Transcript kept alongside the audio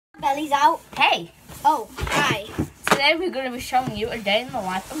Belly's out. Hey, Oh, hi. today we're going to be showing you a day in the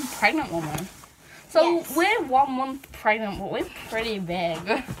life of a pregnant woman. So Yes. we're 1 month pregnant, but we're pretty big.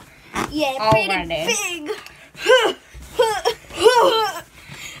 Yeah, Already. pretty big.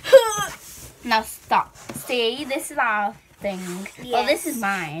 Now stop. See, this is our thing. Well, this is Yes.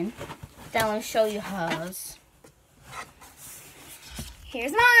 mine. Then I'll show you hers.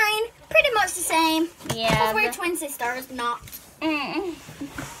 Here's mine. Pretty much the same. Yeah. Because we're twin sisters, not.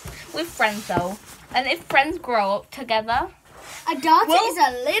 We're friends though. And if friends grow up together. A daughter Well- is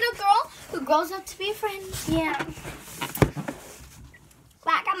a little girl who grows up to be a friend. Yeah.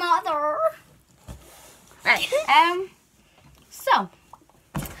 Like a mother. Right. So.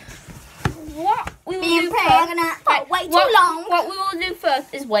 What we will Being do first. pregnant for way too long. What we will do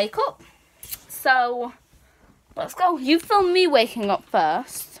first is wake up. So, let's go. You film me waking up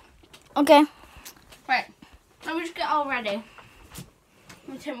first. Okay. Right. Let me just get all ready. Let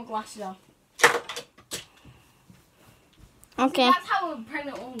me take my glasses off. Okay. That's how a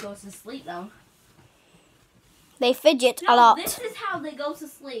pregnant woman goes to sleep, though. They fidget No, a lot. this is how they go to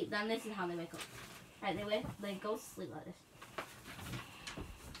sleep. Then this is how they wake up. Right, they go to sleep like this.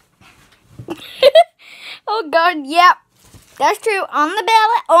 Oh God, yep. That's true. On the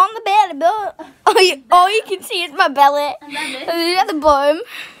belly, but all you can see is my belly. And then this. And then at the bottom.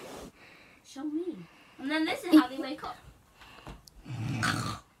 Show me. And then this is how they wake up.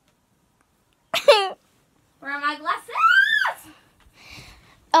 Where are my glasses?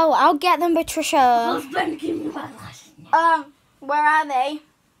 Oh, I'll get them, Patricia. Husband, give me my glasses now. Where are they?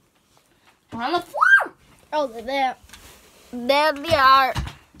 We're on the floor. Oh, they're there. There they are.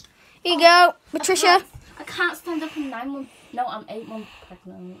 Here you go, Patricia. I can't stand up in 9 months. No, I'm 8 months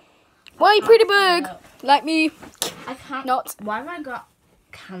pregnant. Why are you pretty stand big? up. Like me. I can't. Not. Why have I got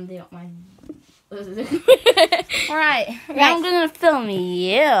candy up my? Alright, now I'm gonna film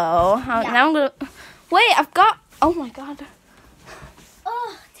you. Now I'm gonna. Wait, I've got. Oh my god.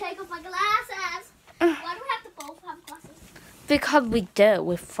 Oh, take off my glasses. Why do we have to both have glasses? Because we do.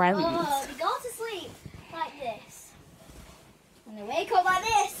 We're friends. Oh, we go to sleep like this. And they wake up like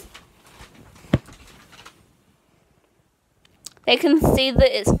this. They can see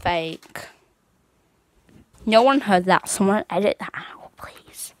that it's fake. No one heard that. Someone edit that out,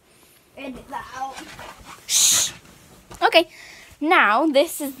 please. Edit that out. Shh. Okay, now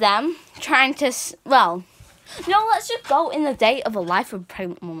this is them trying to. Well, no, let's just go in the day of a life of a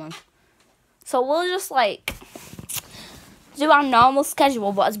pregnant woman. So we'll just like do our normal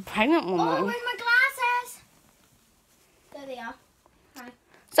schedule, but as a pregnant Oh, woman. where's my glasses? There they are.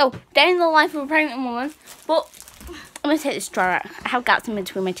 So day in the life of a pregnant woman, but I'm gonna take this straw out. I have got some in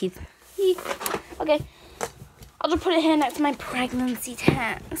between my teeth. Okay, I'll just put it here next to my pregnancy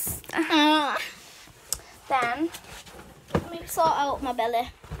test. Then Let me sort out my belly.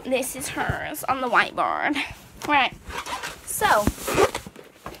 this is hers on the whiteboard. Right. So,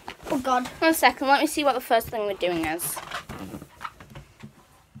 Oh God. 1 second. Let me see what the first thing we're doing is.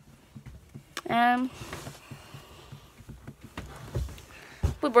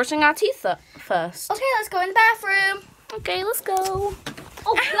 We're brushing our teeth first. Okay, let's go in the bathroom. Okay, let's go.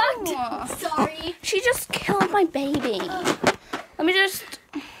 Oh Ow. God. Sorry. She just killed my baby. Let me just.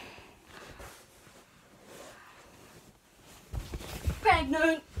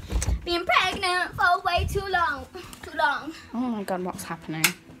 Pregnant. Being pregnant for way too long. Too long. Oh my god, what's happening?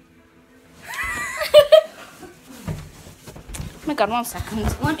 Oh my god, 1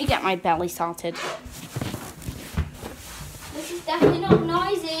 second. Let me get my belly sorted. This is definitely not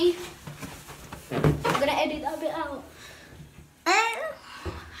noisy. I'm gonna edit that bit out.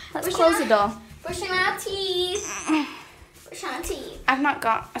 Let's Brushing close our- the door. Brushing our teeth. Brushing our teeth. I've not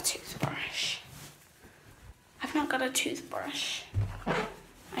got a toothbrush. I've not got a toothbrush.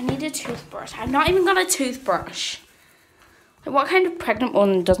 I need a toothbrush. I've not even got a toothbrush. Like, what kind of pregnant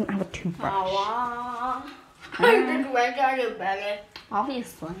woman doesn't have a toothbrush? I went on your belly.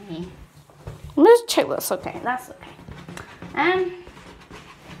 Obviously. Let's check this. Okay, that's okay. I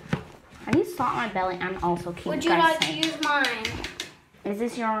need to start my belly and also keep Would you you guys like to safe. use mine? Is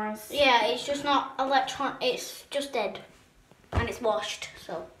this yours? Yeah, it's just not electron. It's just dead, and it's washed.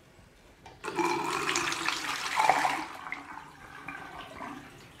 So.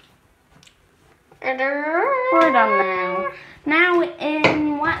 We're done now. Now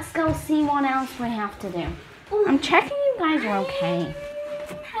let's go see what else we have to do. Ooh. I'm checking you guys are okay.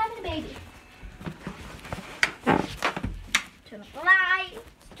 I'm having a baby. Turn off the light.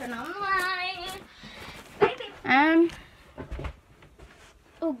 Turn on the light. Baby.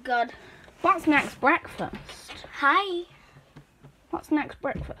 Oh God. What's next breakfast? Hi. What's next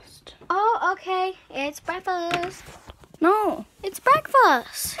breakfast? Oh, okay. It's breakfast. No. It's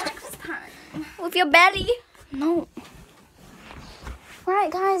breakfast. with your belly. No. Right,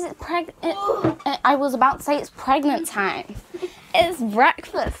 guys, it's I was about to say it's pregnant time. It's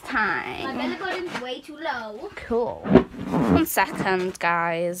breakfast My time. belly button's way too low. Cool. 1 second,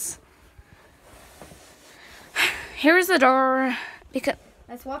 guys. Here's the door because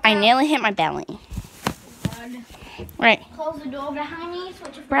Let's walk I out. nearly hit my belly. Right. Close the door behind me.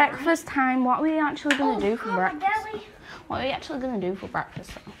 Switch it Breakfast time. What are we actually gonna do for my breakfast? belly. What are we actually gonna do for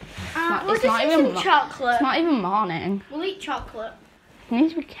breakfast? Though? We'll it's just not eat even some mo- chocolate. It's not even morning. We'll eat chocolate. You need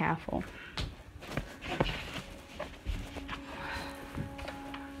to be careful.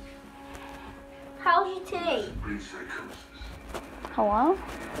 How's your tea? Hello?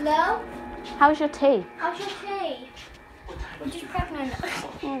 Hello? How's your tea? How's your tea? I'm just pregnant.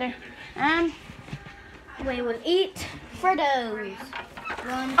 Okay. We will eat Fritos.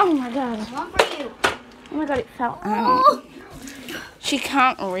 Oh my god. One for you. Oh my god, it fell out. Oh. She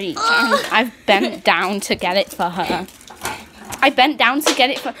can't reach. I've bent down to get it for her. I bent down to get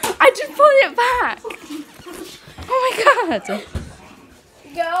it for. I just put it back. Oh my god.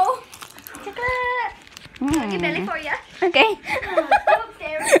 Go. Chocolate. Get belly for you. Okay. Go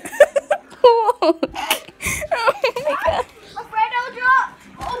upstairs. Oh my god. My Frito dropped.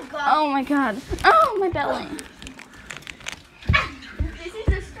 Oh god. Oh my god. Oh my belly. This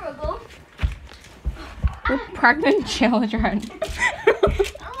is a struggle. We're pregnant children.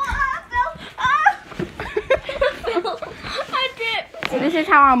 I did. This is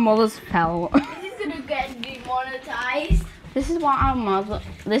how our mothers felt. This is gonna get demonetized. This is what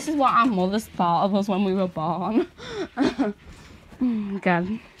our mothers thought of us when we were born. Oh my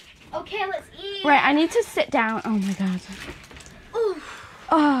god. Okay, let's eat. Right, I need to sit down. Oh my god. Oof.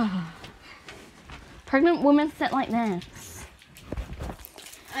 Oh. Pregnant women sit like this.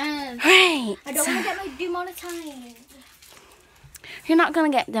 Right. I don't want to get my demonetized. You're not gonna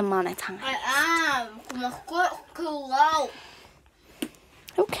get demonetized. I am. My foot too low.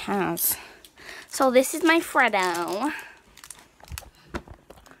 Who cares? So this is my Freddo.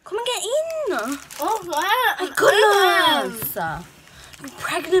 Come and get in. Oh, wow. My goodness. You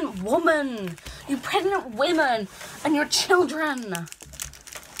pregnant woman. You pregnant women and your children.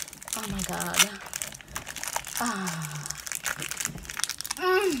 Oh my god. Ah.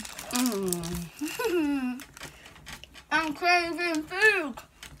 I'm craving food.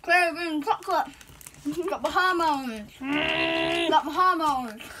 Craving chocolate. Got my hormones. Got my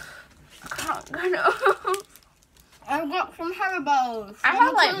hormones. Can't get it. I've got some Haribos. I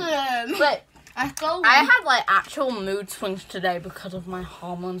have like, wait, I stole I them. had like actual mood swings today because of my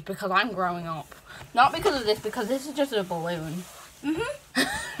hormones, because I'm growing up. Not because of this, because this is just a balloon.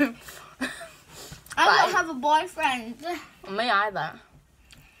 I don't have a boyfriend. Me either.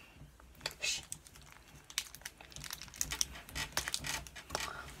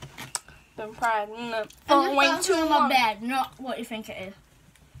 Been pregnant I'm for way just too bouncing on my long. bed, not what you think it is.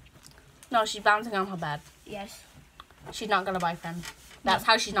 No, she's bouncing on her bed. Yes. She's not got a boyfriend. That's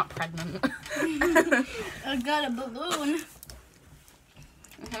how she's not pregnant. I got a balloon.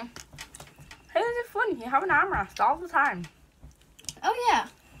 Hey, this is fun. You have an armrest all the time. Oh yeah.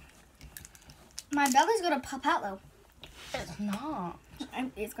 My belly's gonna pop out though. It's not.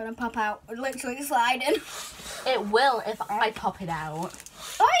 It's gonna pop out. We're literally sliding. It will if I pop it out.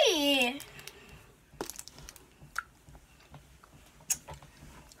 Oi!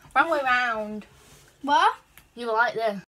 Wrong way round. What? You were like this.